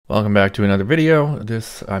Welcome back to another video.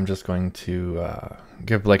 I'm just going to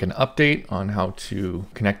give like an update on how to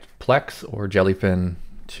connect Plex or Jellyfin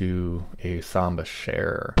to a Samba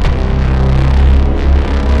share.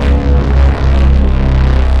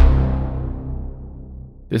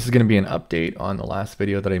 This is going to be an update on the last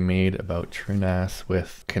video that I made about TrueNAS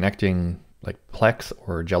with connecting like Plex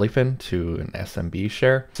or Jellyfin to an SMB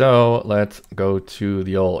share. So let's go to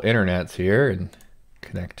the old internets here and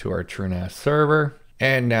connect to our TrueNAS server.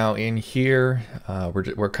 And now in here,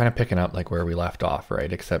 we're kind of picking up like where we left off,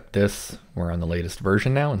 right? Except this, we're on the latest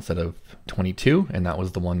version now instead of 22. And that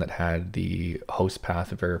was the one that had the host path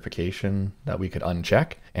verification that we could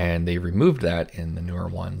uncheck. And they removed that in the newer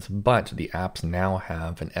ones, but the apps now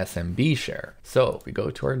have an SMB share. So if we go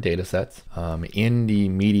to our datasets, in the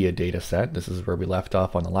media dataset, this is where we left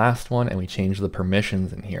off on the last one, and we change the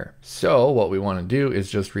permissions in here. So what we want to do is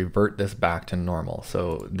just revert this back to normal.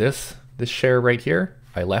 So this share right here,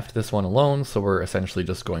 I left this one alone, so we're essentially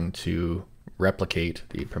just going to replicate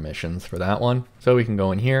the permissions for that one. So we can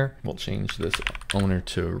go in here, we'll change this owner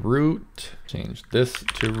to root, change this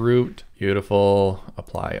to root, beautiful,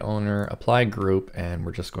 apply owner, apply group, and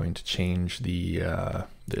we're just going to change the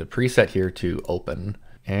preset here to open.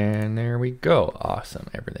 And there we go. Awesome.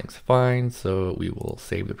 Everything's fine. So we will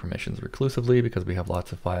save the permissions reclusively because we have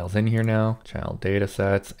lots of files in here now. Child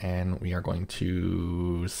datasets, and we are going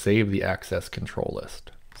to save the access control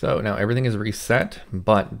list. So now everything is reset,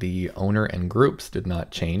 but the owner and groups did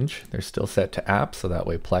not change. They're still set to apps, so that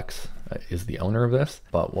way Plex is the owner of this.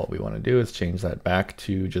 But what we want to do is change that back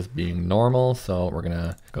to just being normal. So we're going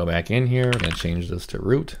to go back in here. We're going to change this to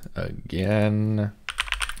root again.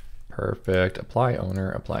 Perfect. Apply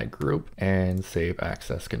owner, apply group, and save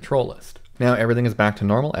access control list. Now everything is back to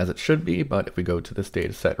normal as it should be, but if we go to this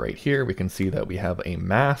data set right here, we can see that we have a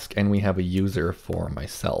mask and we have a user for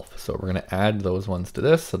myself. So we're going to add those ones to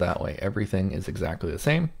this, so that way everything is exactly the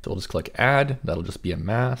same. So we'll just click add, that'll just be a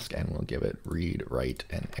mask, and we'll give it read, write,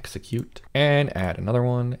 and execute, and add another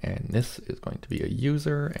one. And this is going to be a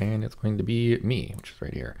user, and it's going to be me, which is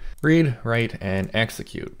right here. Read, write, and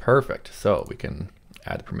execute. Perfect. So we can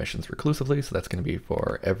add the permissions reclusively, so that's going to be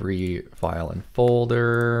for every file and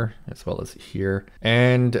folder as well as here.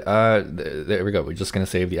 And there we go. We're just going to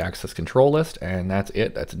save the access control list, and that's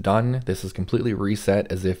it. That's done. This is completely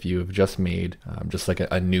reset as if you've just made just like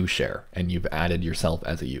a new share and you've added yourself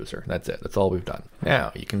as a user. That's it. That's all we've done.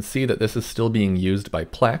 Now you can see that this is still being used by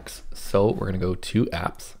Plex. So we're going to go to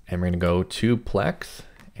apps, and we're going to go to Plex,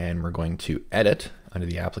 and we're going to edit under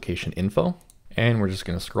the application info, and we're just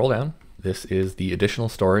going to scroll down. This is the additional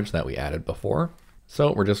storage that we added before.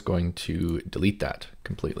 So we're just going to delete that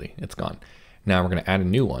completely. It's gone. Now we're going to add a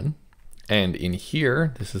new one. And in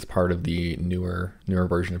here, this is part of the newer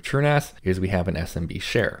version of TrueNAS, is we have an SMB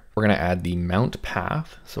share. We're going to add the mount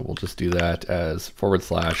path. So we'll just do that as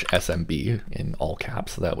 /SMB in all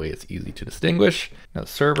caps. So that way it's easy to distinguish. Now the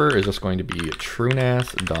server is just going to be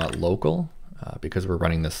truenas.local. Because we're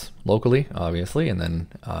running this locally, obviously, and then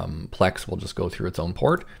Plex will just go through its own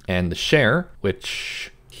port. And the share,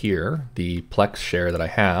 which here, the Plex share that I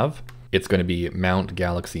have, it's going to be Mount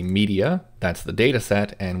Galaxy Media. That's the data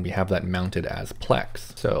set, and we have that mounted as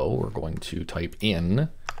Plex. So we're going to type in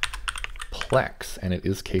Plex, and it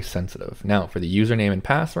is case sensitive. Now for the username and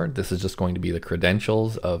password, this is just going to be the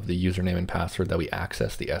credentials of the username and password that we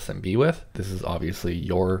access the SMB with. This is obviously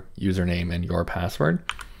your username and your password.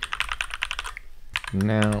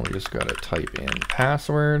 Now we just got to type in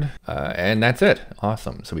password, and that's it.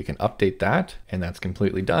 Awesome. So we can update that, and that's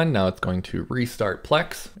completely done. Now it's going to restart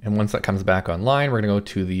Plex. And once that comes back online, we're going to go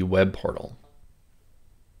to the web portal.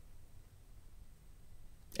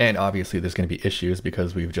 And obviously there's going to be issues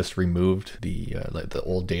because we've just removed the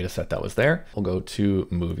old data set that was there. We'll go to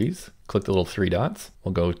movies, click the little three dots.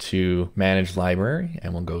 We'll go to manage library,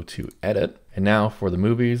 and we'll go to edit. And now for the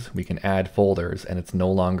movies, we can add folders, and it's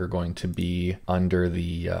no longer going to be under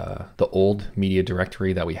the old media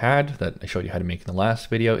directory that we had that I showed you how to make in the last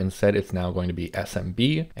video. Instead, it's now going to be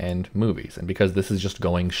SMB and movies. And because this is just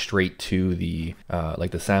going straight to the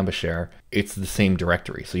like the Samba share, it's the same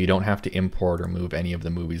directory. So you don't have to import or move any of the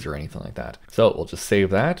movies or anything like that. So we'll just save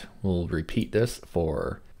that. We'll repeat this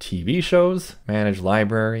for TV shows, manage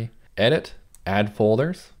library, edit, add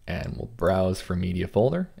folders, and we'll browse for media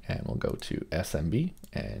folder, and we'll go to SMB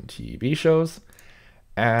and TV shows,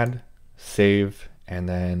 add, save, and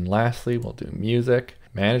then lastly we'll do music,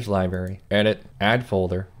 manage library, edit, add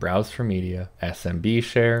folder, browse for media, SMB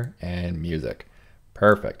share, and music.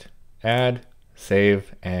 Perfect. Add,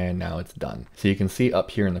 save, and now it's done. So you can see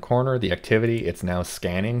up here in the corner, the activity, it's now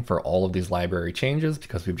scanning for all of these library changes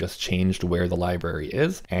because we've just changed where the library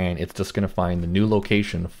is, and it's just going to find the new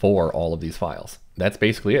location for all of these files. That's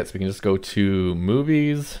basically it. So we can just go to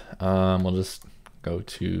movies. We'll just go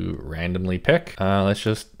to randomly pick. Let's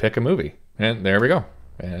just pick a movie, and there we go.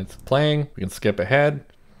 And it's playing. We can skip ahead.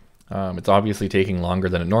 It's obviously taking longer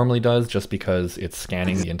than it normally does just because it's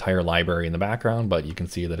scanning the entire library in the background, but you can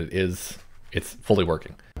see that it's fully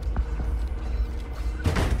working.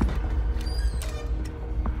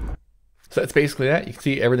 So that's basically that. You can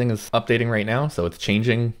see everything is updating right now. So it's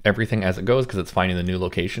changing everything as it goes because it's finding the new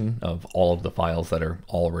location of all of the files that are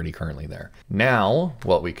already currently there. Now,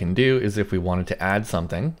 what we can do is if we wanted to add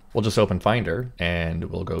something, we'll just open Finder and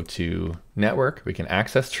we'll go to Network. We can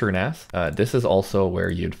access TrueNAS. This is also where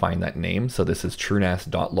you'd find that name. So this is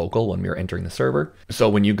TrueNAS.local when we are entering the server. So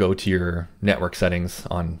when you go to your network settings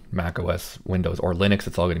on Mac OS, Windows, or Linux,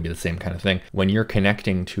 it's all going to be the same kind of thing. When you're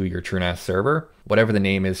connecting to your TrueNAS server, whatever the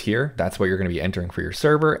name is here, that's what you're going to be entering for your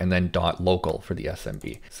server, and then .local for the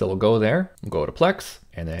SMB. So we'll go there, we'll go to Plex,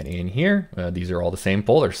 and then in here, these are all the same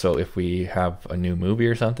folders. So if we have a new movie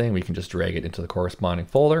or something, we can just drag it into the corresponding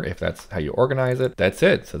folder if that's how you organize it. That's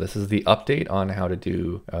it. So this is the update on how to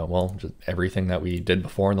do, well, just everything that we did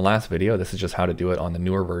before in the last video. This is just how to do it on the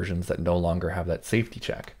newer versions that no longer have that safety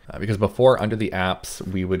check. Because before, under the apps,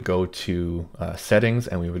 we would go to settings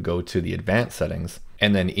and we would go to the advanced settings.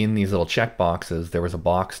 And then in these little check boxes, there was a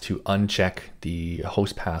box to uncheck the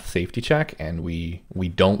host path safety check. And we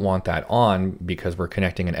don't want that on because we're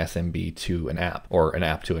connecting an SMB to an app, or an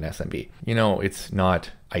app to an SMB. You know, it's not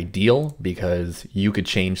ideal because you could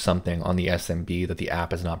change something on the SMB that the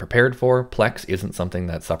app is not prepared for. Plex isn't something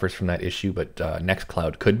that suffers from that issue, but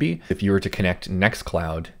Nextcloud could be. If you were to connect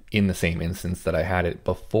Nextcloud in the same instance that I had it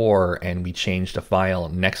before and we changed a file,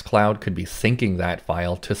 Nextcloud could be syncing that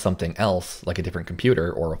file to something else, like a different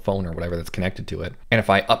computer or a phone or whatever that's connected to it. And if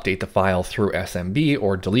I update the file through SMB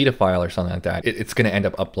or delete a file or something like that, it's going to end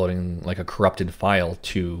up uploading like a corrupted file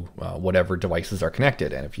to whatever devices are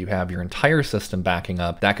connected. And if you have your entire system backing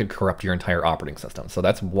up, that could corrupt your entire operating system. So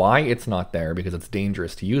that's why it's not there, because it's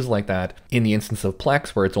dangerous to use like that. In the instance of Plex,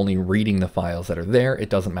 where it's only reading the files that are there, it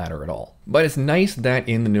doesn't matter at all. But it's nice that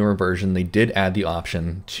in the newer version, they did add the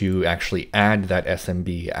option to actually add that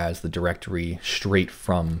SMB as the directory straight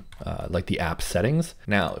from like the app settings.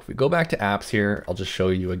 Now, if we go back to apps here, I'll just show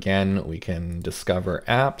you again. We can discover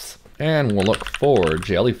apps and we'll look for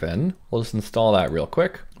Jellyfin. We'll just install that real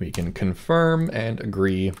quick. We can confirm and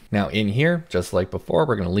agree. Now in here, just like before,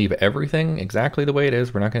 we're going to leave everything exactly the way it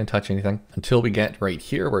is. We're not going to touch anything until we get right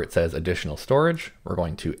here where it says additional storage. We're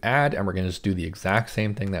going to add, and we're going to just do the exact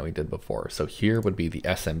same thing that we did before. So here would be the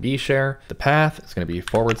SMB share. The path is going to be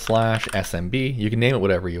 /SMB. You can name it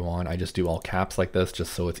whatever you want. I just do all caps like this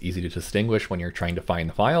just so it's easy to distinguish when you're trying to find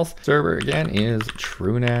the files. Server again is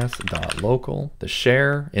TrueNAS.local. The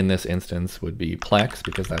share in this instance would be Plex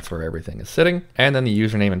because that's where everything is sitting. And then the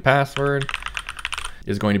username and password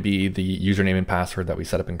is going to be the username and password that we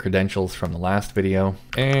set up in credentials from the last video.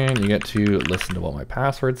 And you get to listen to what my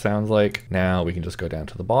password sounds like. Now we can just go down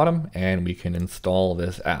to the bottom and we can install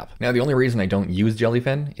this app. Now, the only reason I don't use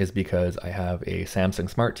Jellyfin is because I have a Samsung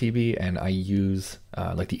Smart TV and I use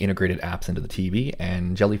like the integrated apps into the TV,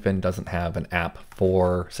 and Jellyfin doesn't have an app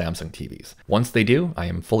for Samsung TVs. Once they do, I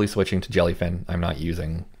am fully switching to Jellyfin. I'm not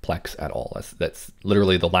using Plex at all. That's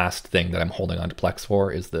literally the last thing that I'm holding on to Plex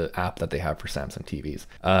for, is the app that they have for Samsung TVs.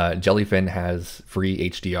 Jellyfin has free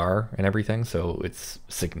HDR and everything, so it's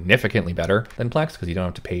significantly better than Plex because you don't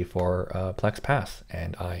have to pay for Plex Pass,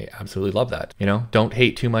 and I absolutely love that. You know, don't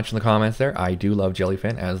hate too much in the comments there. I do love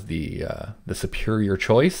Jellyfin as the superior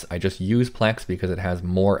choice. I just use Plex because it has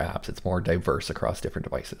more apps. It's more diverse across different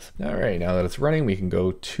devices. All right, now that it's running, we can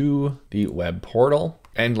go to the web portal.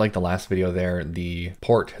 And like the last video there, the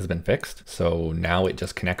port has been fixed. So now it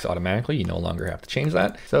just connects automatically. You no longer have to change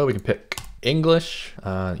that. So we can pick English,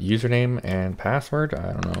 username and password.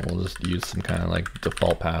 I don't know, we'll just use some kind of like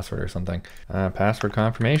default password or something. Password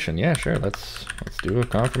confirmation. Yeah, sure. Let's do a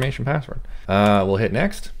confirmation password. We'll hit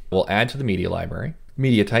next. We'll add to the media library.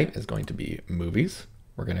 Media type is going to be movies.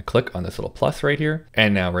 We're going to click on this little plus right here.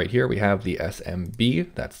 And now right here we have the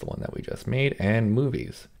SMB. That's the one that we just made, and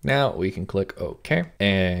movies. Now we can click OK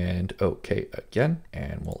and OK again,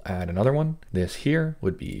 and we'll add another one. This here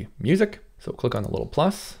would be music. So click on the little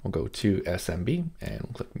plus. We'll go to SMB and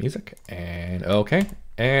we'll click music and OK.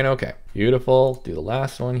 And okay, beautiful. Do the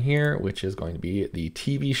last one here, which is going to be the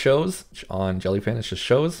TV shows. On Jellyfin, it's just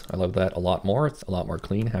shows. I love that a lot more. It's a lot more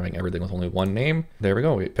clean having everything with only one name. There we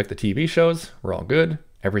go. We pick the TV shows. We're all good.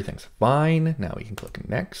 Everything's fine. Now we can click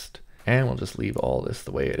next. and we'll just leave all this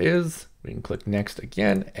the way it is. We can click next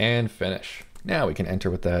again and finish. Now we can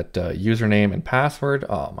enter with that username and password.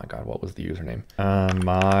 Oh my God, what was the username?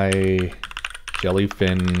 My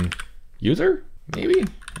Jellyfin user, maybe?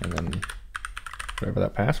 And then whatever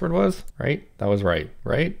that password was, right? That was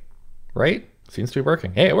right? Seems to be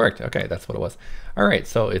working. Hey, it worked. Okay, that's what it was. All right,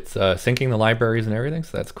 so it's syncing the libraries and everything,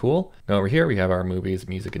 so that's cool. Now over here, we have our movies,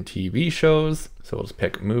 music, and TV shows. So we'll just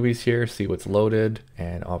pick movies here, see what's loaded.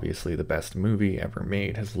 And obviously the best movie ever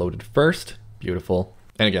made has loaded first. Beautiful.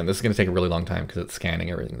 And again, this is gonna take a really long time because it's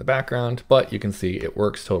scanning everything in the background, but you can see it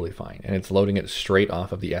works totally fine. And it's loading it straight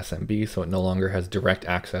off of the SMB, so it no longer has direct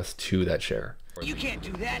access to that share. You can't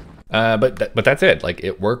do that. But that's it. Like,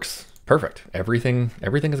 it works perfect. Everything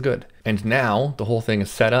is good. And now the whole thing is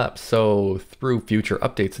set up so through future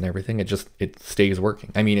updates and everything, it stays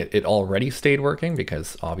working. I mean, it already stayed working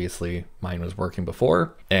because obviously mine was working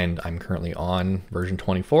before, and I'm currently on version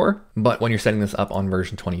 24. But when you're setting this up on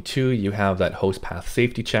version 22, you have that host path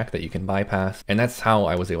safety check that you can bypass. And that's how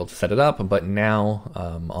I was able to set it up. But now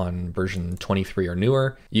on version 23 or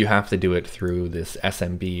newer, you have to do it through this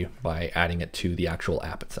SMB by adding it to the actual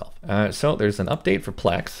app itself. So there's an update for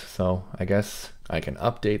Plex. So I guess I can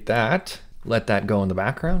update that, let that go in the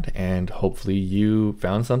background, and hopefully you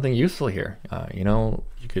found something useful here. You know,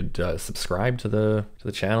 you could subscribe to the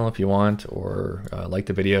channel if you want, or like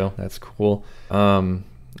the video. That's cool.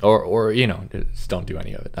 Or you know, just don't do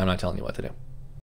any of it. I'm not telling you what to do.